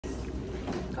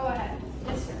Go ahead.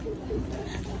 Yes, sir.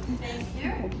 Thank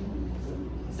you.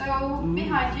 So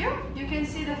behind you, you can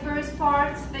see the first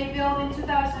part they built in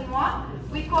 2001.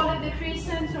 We call it the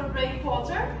crescent or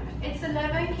breakwater. It's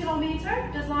 11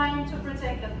 kilometers designed to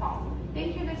protect the palm.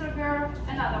 Thank you, little girl.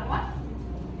 Another one.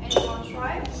 Anyone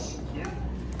try? Thank you.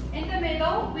 In the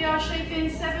middle, we are shaping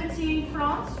 17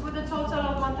 fronts with a total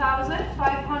of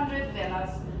 1,500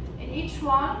 villas. In each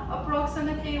one,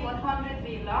 approximately 100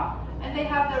 villas, and they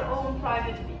have their own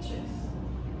private beaches.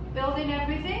 Building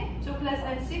everything took less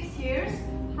than 6 years,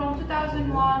 from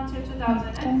 2001 to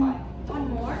 2005. One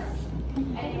more.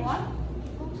 Anyone?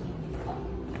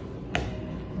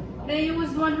 They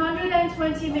used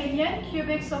 120 million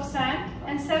cubics of sand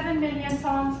and 7 million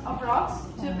tons of rocks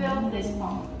to build this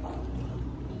palm.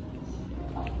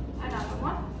 Another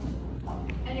one.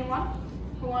 Anyone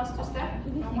who wants to step?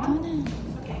 No one?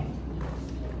 Okay.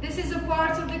 This is a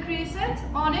part of the crescent.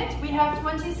 On it, we have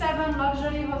 27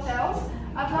 luxury hotels.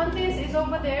 Atlantis is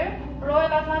over there.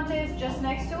 Royal Atlantis just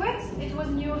next to it. It was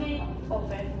newly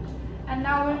opened. And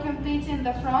now we're completing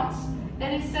the fronts.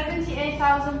 There is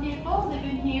 78,000 people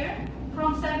living here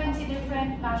from 70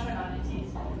 different nationalities.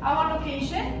 Our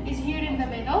location is here in the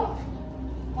middle.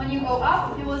 When you go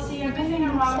up, you will see everything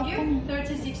around you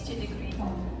 30-60 degrees.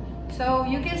 So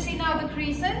you can see now the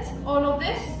crescent, all of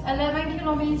this, 11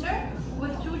 kilometers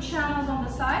with 2 channels on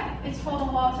the side. It's full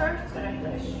of water to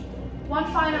refresh. One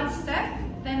final step,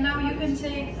 then now you can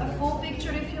take a full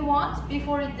picture if you want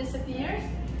before it disappears.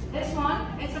 This one,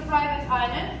 it's a private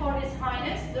island for His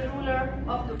Highness, the ruler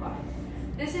of Dubai.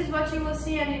 This is what you will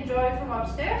see and enjoy from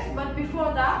upstairs, but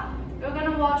before that, we're going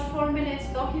to watch 4 minutes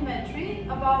documentary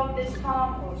about this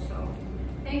palm also.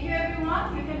 Thank you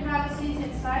everyone. You can have a seat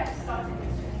inside, starting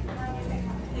this way.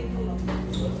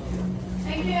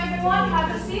 Thank you everyone.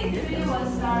 Have a seat. The video will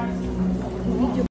start.